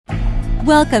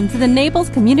Welcome to the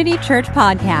Naples Community Church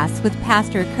Podcast with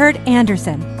Pastor Kurt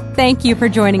Anderson. Thank you for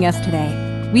joining us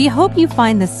today. We hope you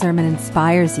find this sermon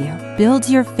inspires you,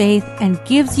 builds your faith, and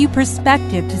gives you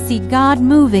perspective to see God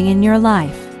moving in your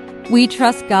life. We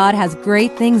trust God has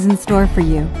great things in store for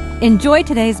you. Enjoy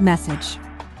today's message.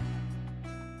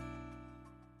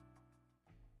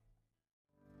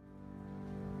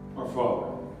 Our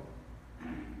Father,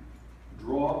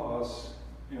 draw us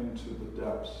into the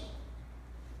depths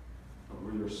of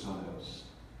who your Son is.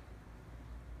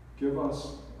 Give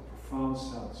us a profound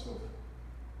sense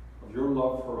of your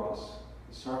love for us,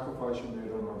 the sacrifice you made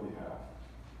on our behalf,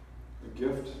 the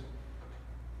gift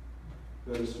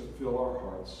that is to fill our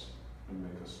hearts and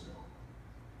make us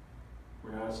new.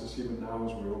 We ask this even now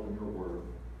as we open your word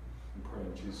and pray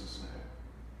in Jesus' name.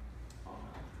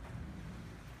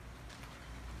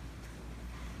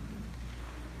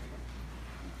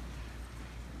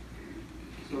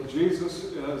 Amen. So Jesus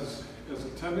is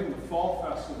attending the fall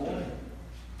festival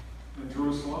in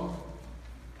Jerusalem.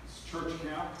 It's church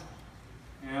camp,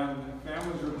 and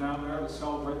families are down there to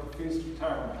celebrate the Feast of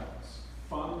Tabernacles.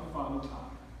 Fun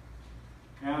time.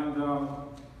 And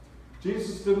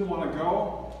Jesus didn't want to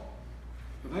go,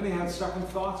 but then he had second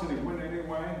thoughts and he went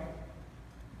anyway.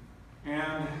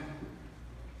 And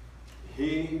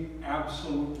he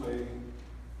absolutely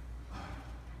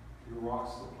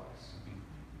rocks the place.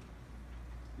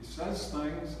 He says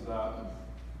things that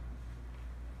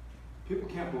people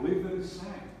can't believe that he's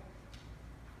saying.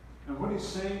 And what he's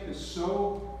saying is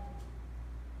so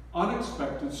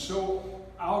unexpected, so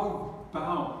out of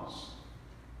bounds,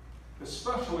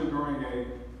 especially during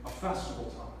a festival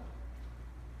time.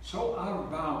 So out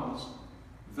of bounds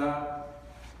that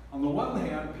on the one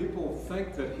hand, people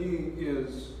think that he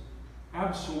is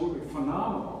absolutely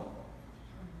phenomenal.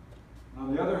 And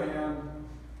on the other hand,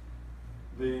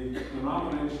 the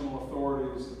denominational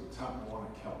authorities at the temple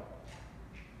want to kill him.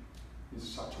 He's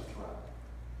such a threat.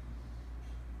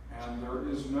 And there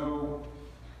is no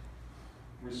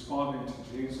responding to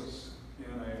Jesus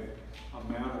in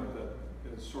a manner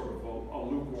that is sort of a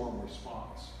lukewarm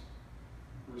response.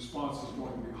 The response is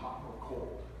going to be hot or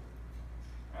cold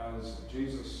as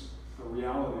Jesus, the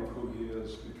reality of who he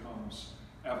is, becomes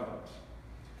evident.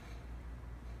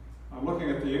 I'm looking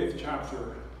at the 8th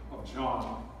chapter of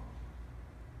John,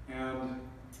 and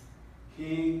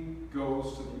he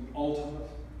goes to the ultimate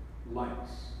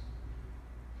lengths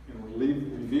in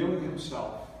revealing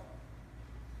himself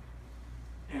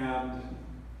and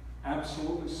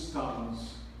absolutely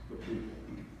stuns the people.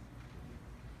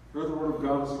 Hear the word of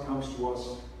God as it comes to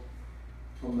us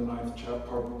from the 9th chapter,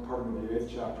 the 8th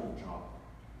chapter of John.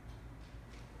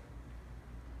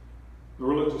 The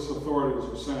religious authorities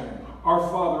are saying, "Our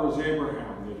father is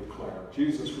Abraham," they declare.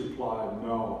 Jesus replied,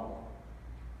 "No.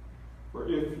 For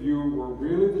if you were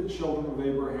really the children of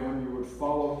Abraham, you would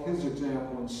follow his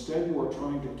example. Instead, you are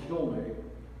trying to kill me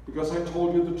because I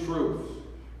told you the truth,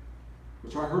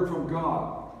 which I heard from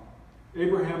God.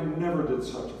 Abraham never did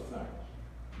such a thing.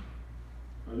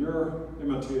 Now you're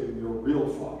imitating your real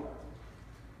father."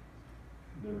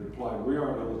 They replied, "We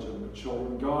aren't illegitimate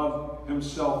children. God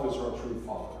himself is our true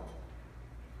father."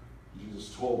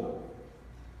 Jesus told them,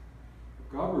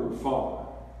 "If God were your father,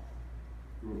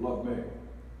 you would love me,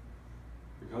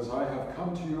 because I have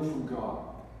come to you from God.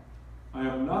 I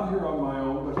am not here on my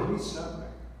own, but he sent me.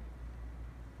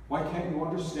 Why can't you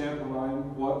understand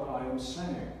what I am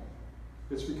saying?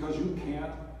 It's because you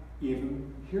can't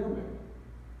even hear me.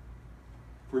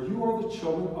 For you are the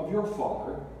children of your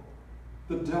father,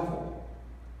 the devil,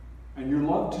 and you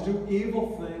love to do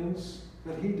evil things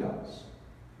that he does.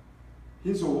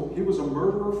 He was a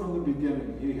murderer from the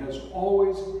beginning. He has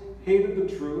always hated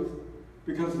the truth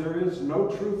because there is no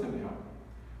truth in him.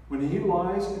 When he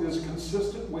lies, it is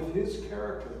consistent with his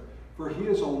character, for he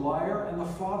is a liar and the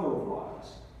father of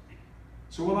lies.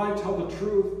 So when I tell the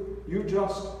truth, you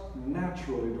just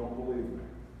naturally don't believe me.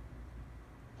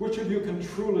 Which of you can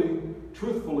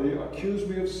truthfully accuse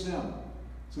me of sin?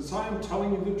 Since I am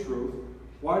telling you the truth,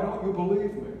 why don't you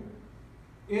believe me?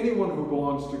 Anyone who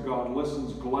belongs to God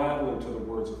listens gladly to the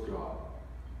words of God.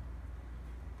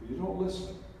 But you don't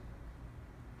listen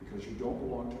because you don't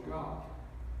belong to God."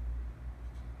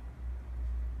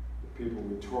 The people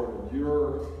retorted,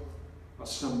 "You're a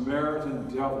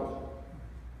Samaritan devil.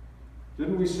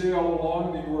 Didn't we say all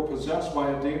along that you were possessed by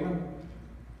a demon?"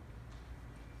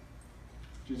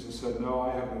 Jesus said, "No, I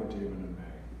have no demon in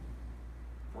me.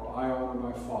 For I honor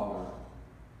my Father,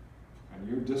 and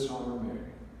you dishonor me.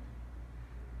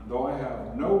 And though I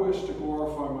have no wish to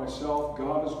glorify myself,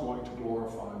 God is going to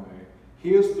glorify me.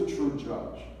 He is the true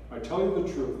judge. I tell you the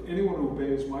truth, anyone who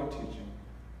obeys my teaching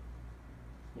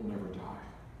will never die."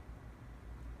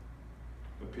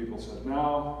 people said,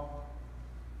 "Now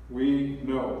we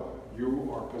know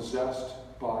you are possessed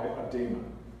by a demon.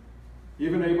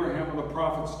 Even Abraham and the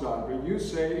prophets died, but you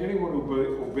say anyone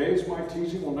who obeys my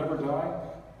teaching will never die?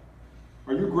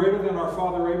 Are you greater than our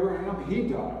father Abraham? He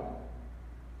died.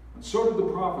 And so did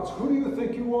the prophets. Who do you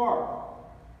think you are?"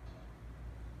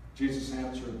 Jesus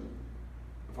answered,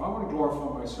 "If I want to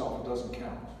glorify myself, it doesn't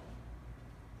count.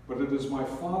 But it is my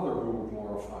Father who will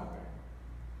glorify me.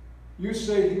 You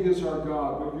say he is our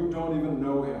God, but you don't even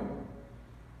know him.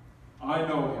 I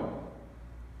know him.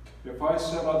 If I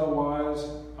said otherwise,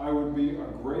 I would be a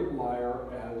great liar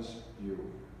as you.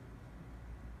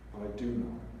 But I do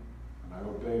know, and I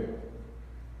obey him.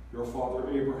 Your father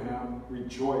Abraham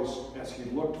rejoiced as he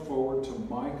looked forward to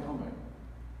my coming.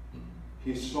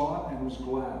 He saw it and was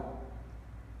glad."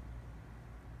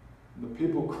 And the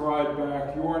people cried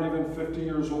back, "You aren't even 50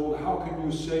 years old. How can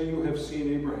you say you have seen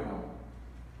Abraham?"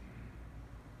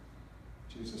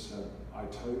 Jesus said, "I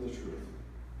tell you the truth.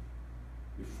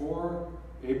 Before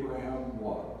Abraham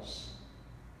was,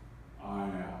 I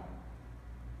am."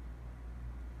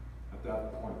 At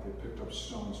that point, they picked up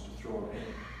stones to throw at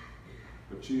him.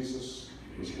 But Jesus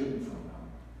was hidden from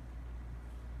them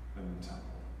in the temple.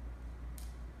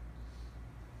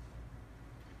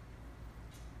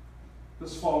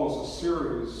 This follows a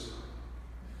series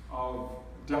of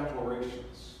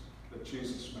declarations that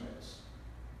Jesus makes.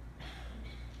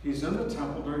 He's in the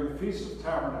temple during the Feast of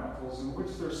Tabernacles, in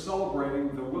which they're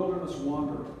celebrating the wilderness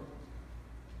wanderer.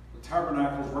 The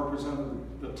tabernacles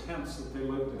represented the tents that they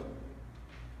lived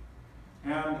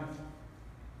in.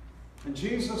 And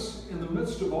Jesus, in the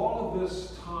midst of all of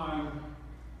this time,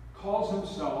 calls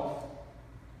himself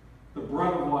the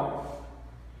bread of life.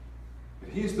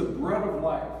 He's the bread of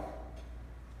life.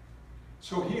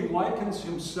 So he likens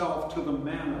himself to the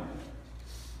manna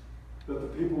that the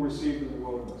people received in the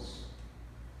wilderness.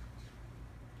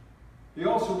 He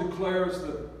also declares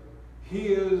that he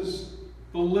is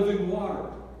the living water,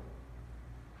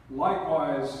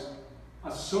 likewise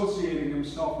associating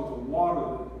himself with the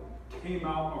water that came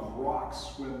out of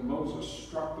rocks when Moses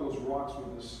struck those rocks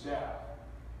with his staff.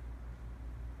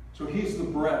 So he's the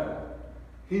bread,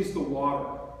 he's the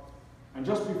water. And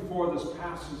just before this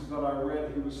passage that I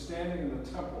read, he was standing in the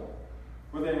temple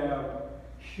where they have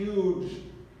huge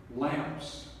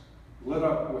lamps lit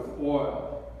up with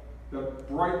oil that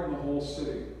brighten the whole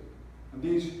city. And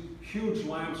these huge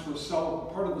lamps were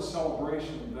part of the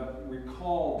celebration that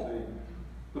recalled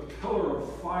the pillar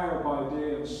of fire by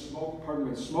day and smoke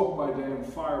by day and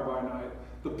fire by night,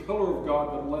 the pillar of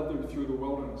God that led them through the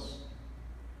wilderness.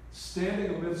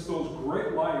 Standing amidst those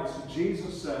great lights,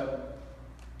 Jesus said,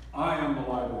 "I am the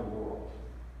light of the world."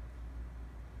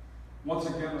 Once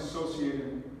again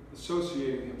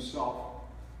associating himself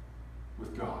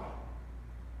with God.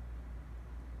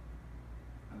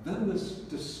 And then this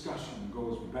discussion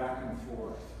goes back and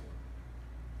forth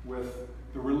with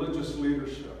the religious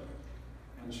leadership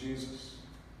and Jesus.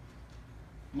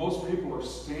 Most people are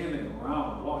standing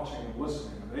around watching and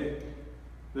listening, and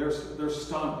they're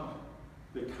stunned.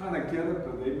 They kind of get it,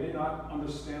 but they may not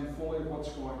understand fully what's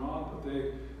going on, but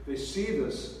they see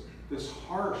this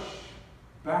harsh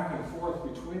back and forth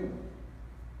between them.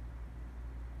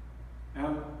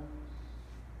 And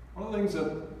one of the things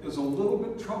that is a little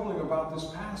bit troubling about this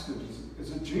passage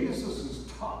is that Jesus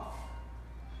is tough.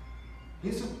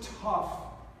 He's a tough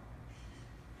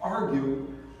arguer.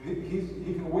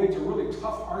 He can wage a really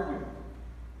tough argument.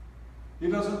 He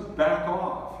doesn't back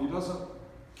off. He doesn't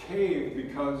cave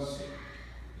because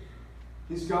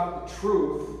he's got the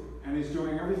truth and he's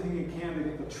doing everything he can to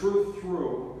get the truth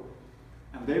through,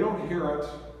 and they don't hear it,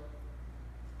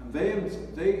 and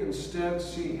they instead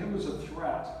see him as a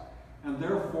threat, and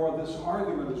therefore this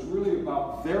argument is really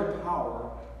about their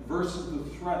power versus the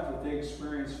threat that they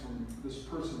experience from this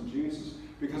person Jesus,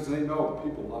 because they know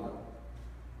people love him.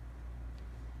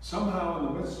 Somehow in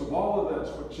the midst of all of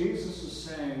this, what Jesus is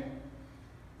saying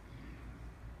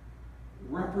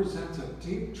represents a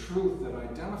deep truth that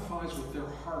identifies with their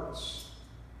hearts.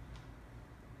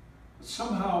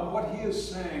 Somehow what he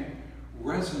is saying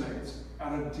resonates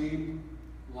at a deep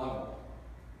level.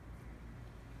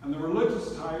 And the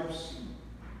religious types,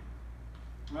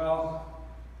 well,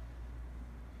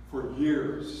 for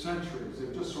years, centuries,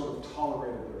 they've just sort of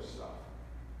tolerated their stuff.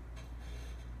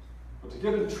 But to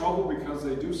get in trouble because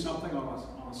they do something on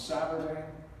a Saturday,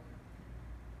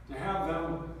 to have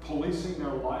them policing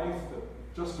their life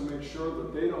just to make sure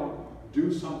that they don't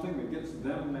do something that gets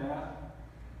them mad,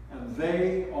 and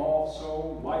they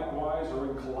also likewise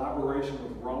are in collaboration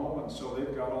with Rome, and so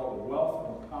they've got all the wealth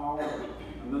and the power,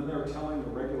 and then they're telling the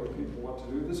regular people what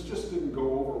to do. This just didn't go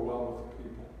over well with the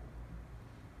people.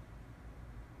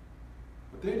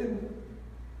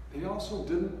 they also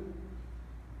didn't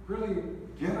really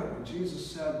get it when Jesus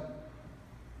said,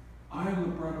 I am the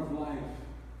bread of life.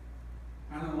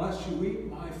 And unless you eat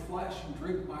my flesh and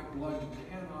drink my blood, you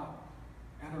cannot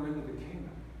enter into the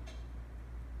kingdom.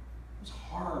 It's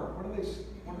hard. What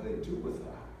do they do with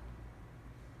that?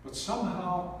 But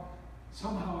somehow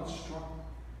it struck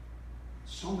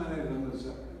so many of them as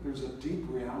there's a deep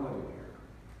reality here.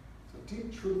 There's a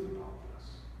deep truth about this.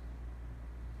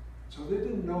 So they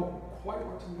didn't know quite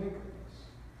what to make of this.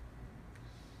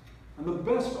 And the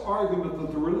best argument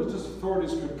that the religious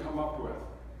authorities could come up with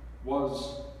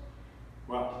was,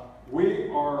 well, we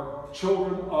are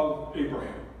children of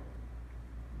Abraham.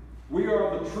 We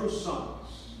are the true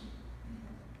sons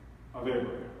of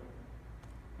Abraham.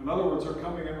 In other words, they're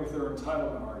coming in with their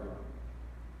entitlement argument.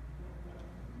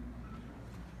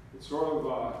 It's sort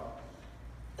of,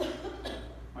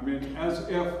 as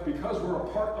if because we're a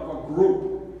part of a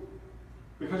group,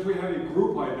 because we have a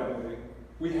group identity,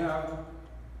 we have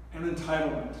an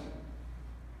entitlement.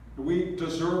 We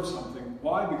deserve something.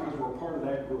 Why? Because we're part of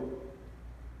that group.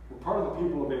 We're part of the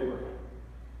people of Abraham.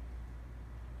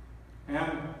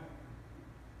 And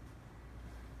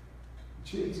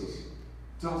Jesus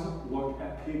doesn't look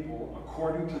at people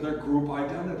according to their group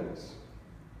identities.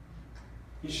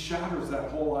 He shatters that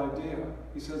whole idea.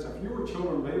 He says, if you were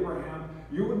children of Abraham,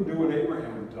 you wouldn't do what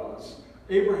Abraham does.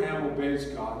 Abraham obeys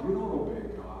God. You don't obey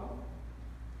God.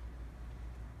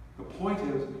 The point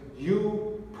is,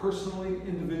 you personally,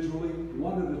 individually,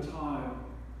 one at a time,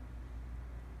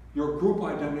 your group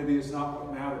identity is not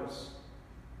what matters.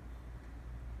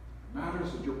 What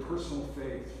matters is your personal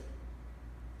faith.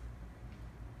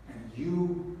 And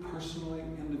you personally,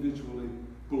 individually,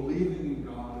 believing in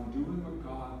God and doing what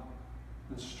God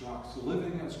instructs,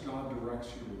 living as God directs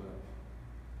you to live.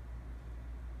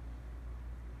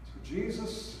 So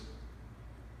Jesus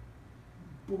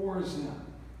bores in.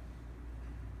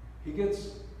 He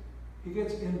gets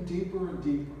in deeper and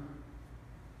deeper.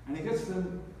 And he gets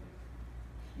them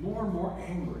more and more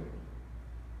angry.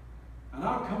 And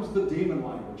out comes the demon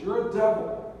language. You're a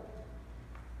devil.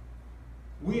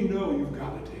 We know you've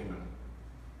got a demon.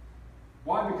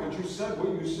 Why? Because you said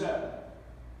what you said.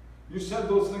 You said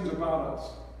those things about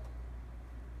us.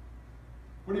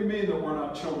 What do you mean that we're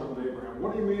not children of Abraham?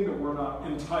 What do you mean that we're not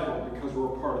entitled because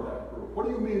we're a part of that group? What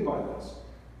do you mean by this?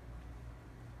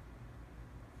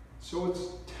 So it's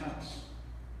tense.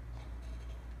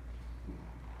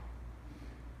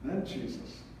 And then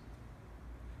Jesus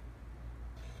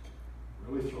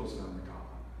really throws down the gauntlet.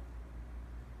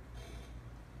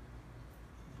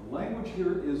 The language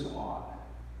here is odd.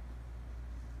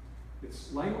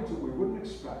 It's language that we wouldn't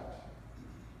expect.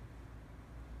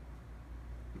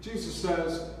 But Jesus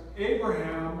says,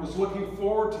 Abraham was looking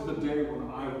forward to the day when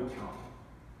I would come.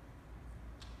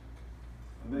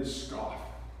 And they scoff.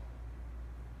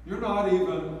 You're not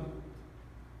even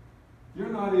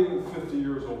 50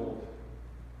 years old.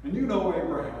 And you know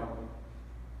Abraham.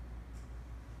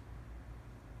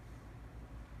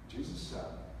 Jesus said,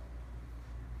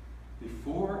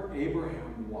 before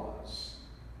Abraham was,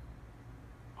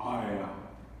 I am.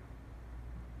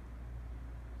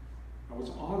 Now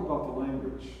what's odd about the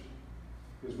language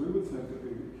is we would think that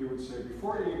he would say,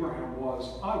 before Abraham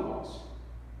was, I was.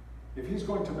 If he's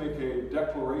going to make a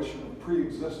declaration of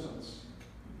pre-existence,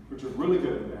 which would really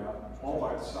get him mad all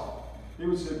by itself, he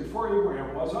would say, before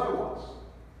Abraham was, I was.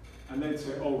 And they'd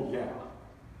say, oh yeah.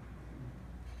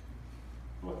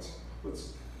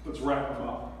 Let's wrap him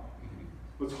up.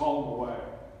 Let's haul him away.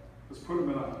 Let's put him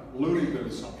in a loony bin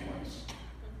someplace.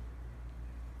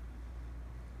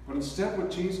 But instead what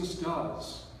Jesus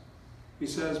does, he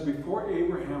says, before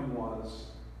Abraham was,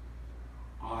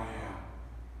 I am.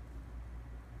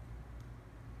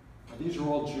 Now these are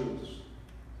all Jews.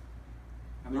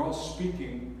 And they're all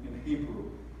speaking in Hebrew.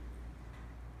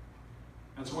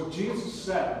 And so what Jesus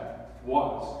said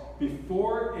was,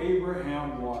 before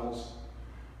Abraham was,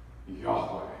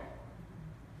 Yahweh.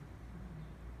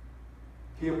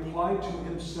 He applied to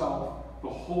himself the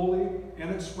holy,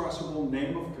 inexpressible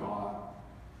name of God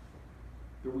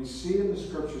that we see in the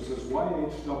scriptures as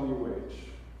YHWH.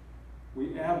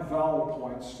 We add vowel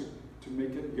points to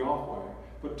make it Yahweh.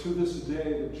 But to this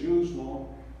day, the Jews won't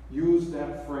use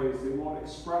that phrase. They won't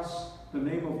express the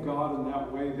name of God in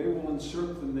that way. They will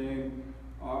insert the name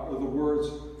or the words,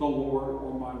 the Lord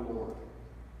or my Lord.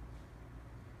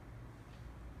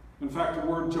 In fact, the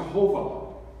word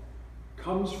Jehovah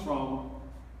comes from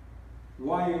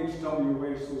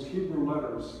YHWH, those Hebrew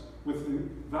letters, with the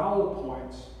vowel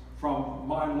points from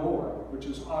my Lord, which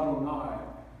is Adonai,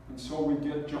 and so we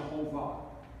get Jehovah.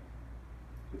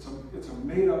 It's a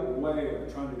made-up way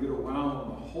of trying to get around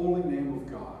the holy name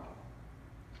of God.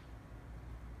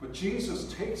 But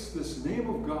Jesus takes this name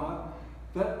of God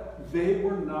that they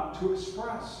were not to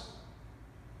express.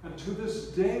 And to this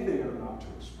day they are not to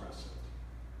express it.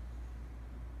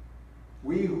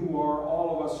 We who are,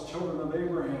 all of us, children of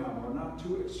Abraham, are not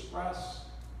to express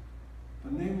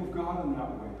the name of God in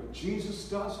that way. But Jesus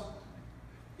does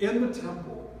it. In the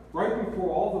temple, right before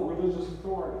all the religious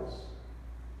authorities,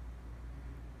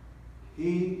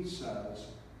 he says,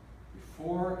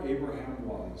 before Abraham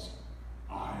was,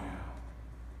 I am.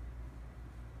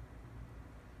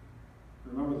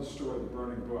 Remember the story of the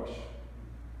burning bush.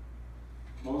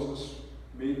 Moses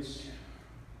meets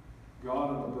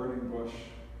God in the burning bush,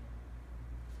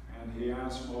 and he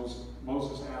asks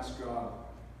Moses asked God,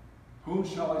 whom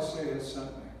shall I say has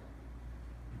sent me?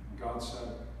 And God said,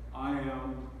 I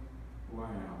am who I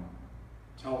am.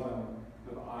 Tell them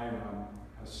that I am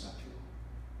has sent you.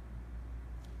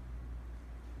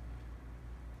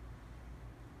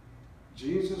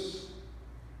 Jesus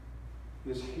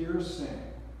is here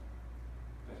saying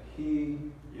that he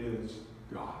is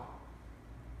God.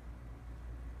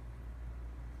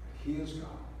 That he is God.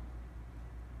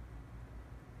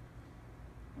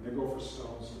 And they go for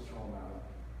stones to throw him at him,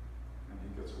 and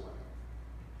he gets away.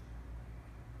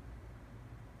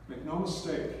 Make no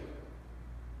mistake,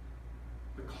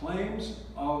 the claims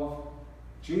of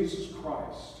Jesus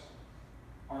Christ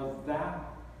are that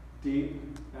deep,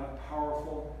 that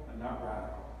powerful, and that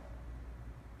radical.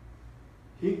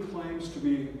 He claims to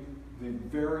be the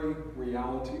very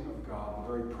reality of God,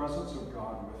 the very presence of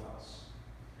God with us.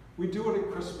 We do it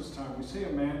at Christmas time. We say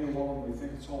Emmanuel, and we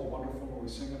think it's all wonderful when we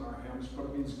sing in our hymns, but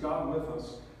it means God with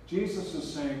us. Jesus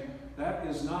is saying that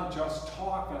is not just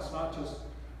talk, that's not just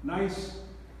nice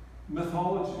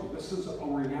mythology. This is a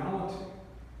reality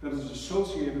that is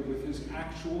associated with his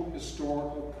actual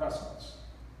historical presence.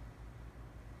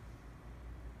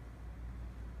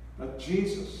 That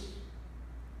Jesus,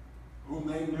 whom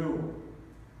they knew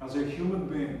as a human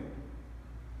being,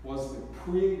 was the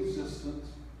pre-existent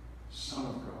Son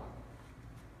of God.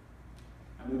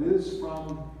 And it is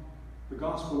from the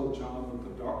Gospel of John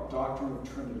that the doctrine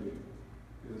of Trinity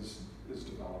is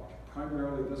developed.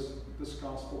 Primarily this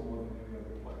Gospel more than any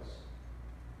other place.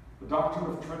 The doctrine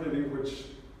of Trinity, which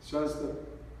says that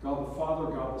God the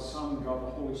Father, God the Son, and God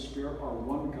the Holy Spirit are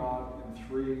one God in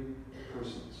three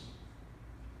persons.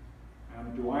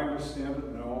 And do I understand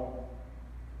it? No.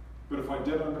 But if I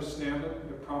did understand it,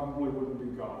 it probably wouldn't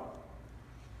be God.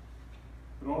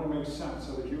 It only makes sense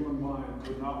that a human mind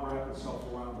could not wrap itself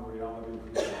around the reality of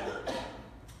who God is.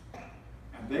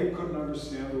 And they couldn't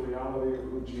understand the reality of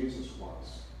who Jesus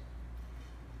was.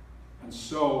 And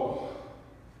so,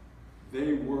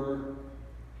 they were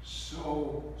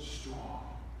so strong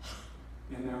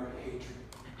in their hatred.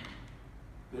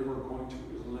 They were going to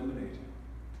eliminate him.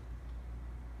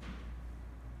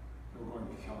 They were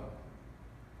going to kill him.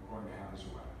 They were going to have his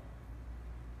way.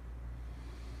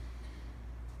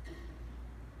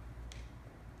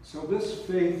 So this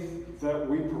faith that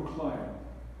we proclaim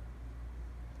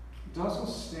doesn't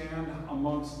stand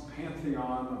amongst the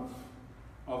pantheon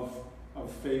of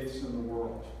faiths in the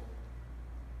world.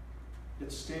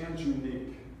 It stands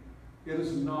unique. It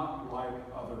is not like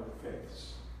other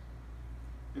faiths.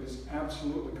 It is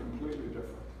absolutely, completely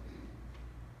different.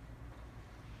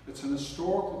 It's an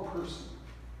historical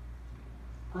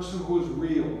person who is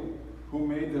real, who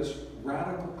made this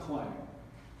radical claim.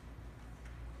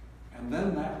 And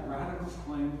then that radical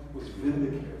claim was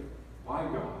vindicated by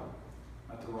God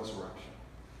at the resurrection.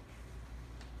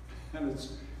 And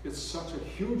it's such a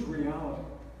huge reality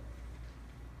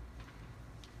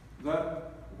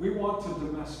that we want to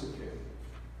domesticate it.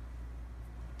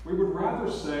 We would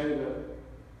rather say that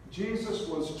Jesus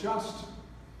was just,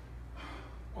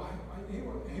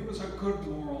 he was a good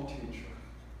moral teacher.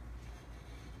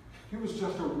 He was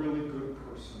just a really good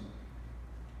person.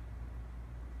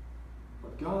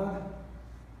 But God,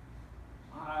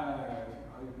 I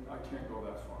can't go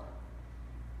that far.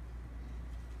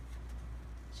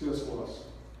 C.S. Lewis.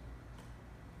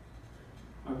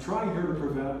 I'm trying here to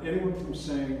prevent anyone from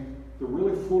saying the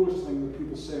really foolish thing that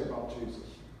people say about Jesus.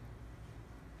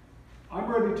 I'm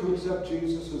ready to accept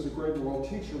Jesus as a great moral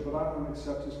teacher, but I don't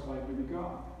accept his claim to be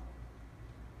God.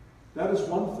 That is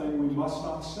one thing we must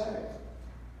not say.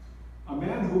 A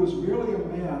man who was merely a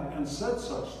man and said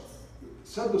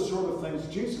the sort of things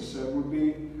Jesus said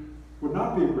would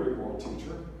not be a great moral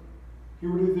teacher. He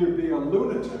would either be a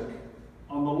lunatic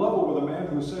on the level with a man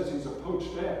who says he's a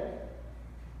poached egg,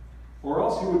 or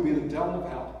else he would be the devil of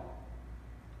hell.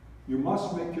 You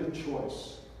must make your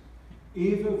choice.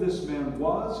 Either this man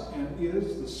was and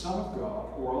is the Son of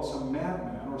God, or else a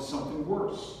madman or something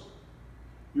worse.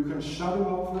 You can shut him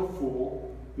up for a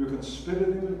fool, you can spit at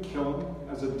him and kill him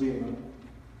as a demon,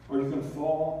 or you can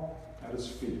fall at his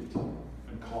feet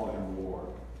and call him Lord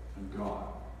and God.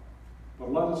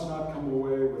 But let us not come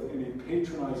away with any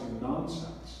patronizing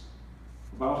nonsense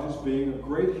about his being a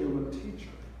great human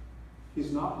teacher.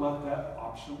 He's not left that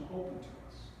option open to us.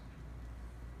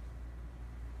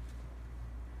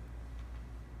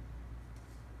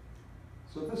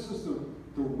 So this is the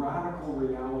radical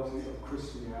reality of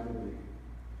Christianity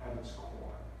at its core.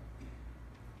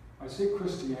 I say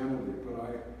Christianity,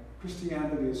 but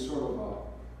Christianity is sort of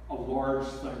a large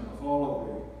thing with all of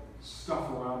the stuff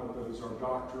around it that is our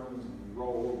doctrines and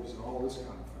robes and all this kind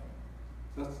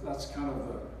of thing. That's kind of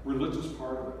the religious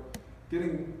part of it.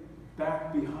 Getting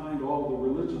back behind all the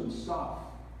religion stuff,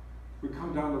 we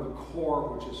come down to the core,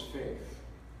 which is faith.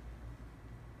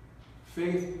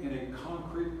 Faith in a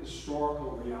concrete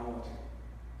historical reality.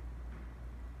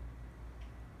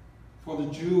 For the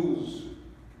Jews,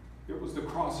 it was the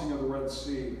crossing of the Red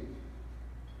Sea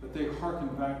that they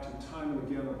hearkened back to time and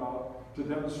again about to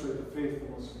demonstrate the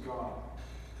faithfulness of God.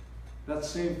 That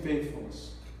same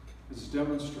faithfulness is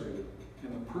demonstrated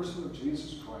in the person of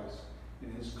Jesus Christ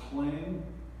in his claim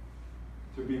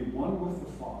to be one with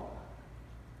the Father,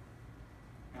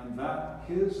 and that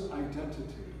his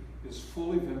identity is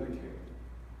fully vindicated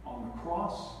on the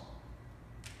cross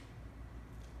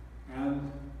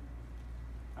and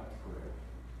at the grave.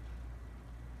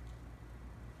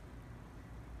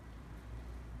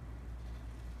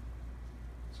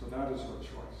 So that is our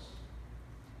choice.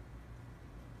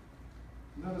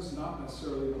 And that is not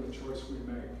necessarily the choice we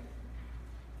make,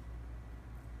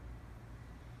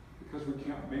 because we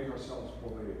can't make ourselves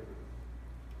believe.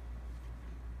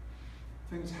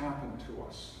 Things happen to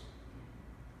us.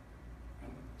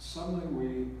 And suddenly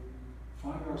we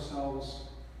find ourselves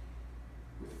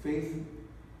with faith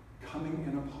coming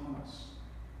in upon us.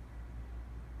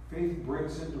 Faith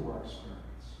breaks into our experience.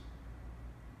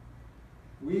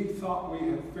 We thought we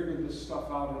had figured this stuff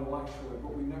out intellectually,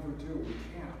 but we never do. We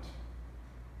can't.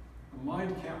 The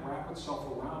mind can't wrap itself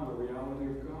around the reality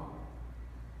of God.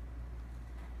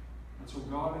 And so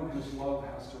God in his love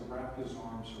has to wrap his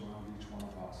arms around each one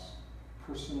of us,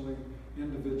 personally,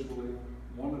 individually,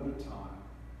 one at a time,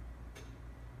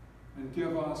 and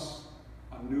give us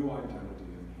a new identity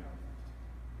in him.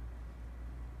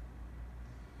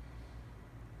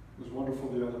 It was wonderful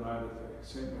the other night at the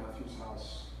St. Matthew's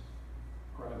House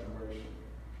graduation.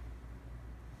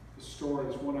 The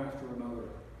stories, one after another,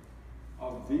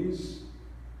 of these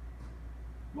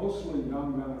mostly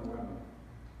young men and women.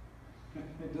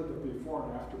 They did the before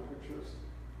and after pictures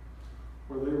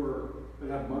where they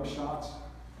had mug shots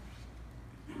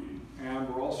and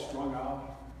were all strung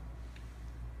out.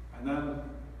 And then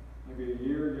maybe a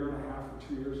year and a half or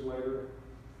 2 years later,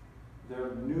 their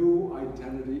new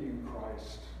identity in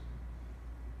Christ.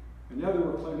 And yeah, they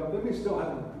were cleaned up. They may still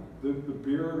have the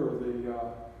beard or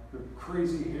the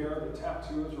crazy hair, the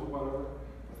tattoos or whatever,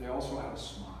 but they also had a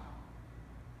smile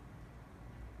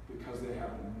because they had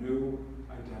a new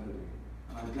identity.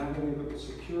 An identity that was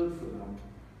secured for them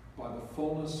by the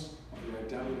fullness of the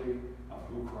identity of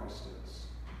who Christ is.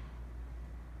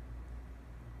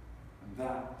 And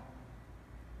that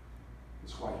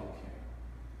is why he came,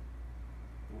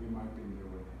 that we might be new in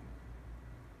him.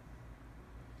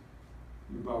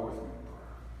 You bow with me in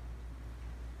prayer.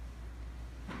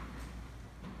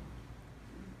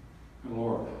 And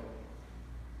Lord,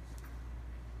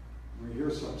 when we hear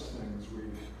such things, we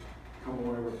come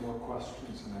away with more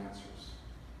questions than answers.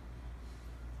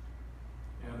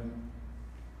 And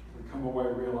we come away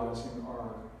realizing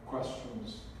our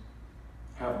questions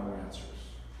have no answers.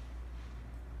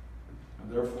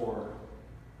 And therefore,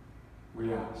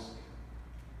 we ask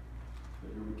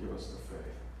that you would give us the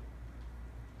faith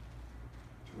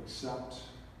to accept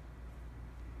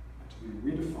and to be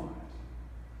redefined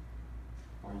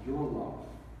by your love,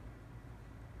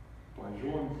 by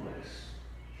your embrace,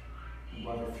 and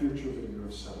by the future that you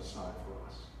have set aside for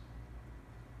us.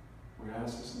 We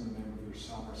ask this in the name of your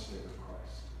Son, our Savior,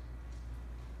 Christ.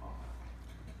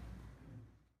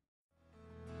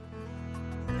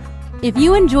 Amen. If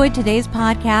you enjoyed today's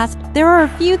podcast, there are a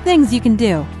few things you can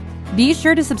do. Be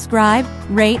sure to subscribe,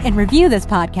 rate, and review this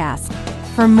podcast.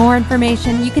 For more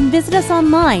information, you can visit us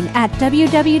online at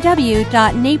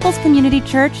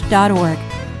www.naplescommunitychurch.org.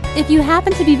 If you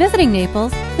happen to be visiting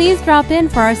Naples, please drop in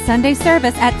for our Sunday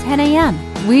service at 10 a.m.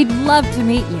 We'd love to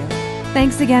meet you.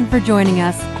 Thanks again for joining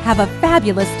us. Have a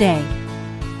fabulous day.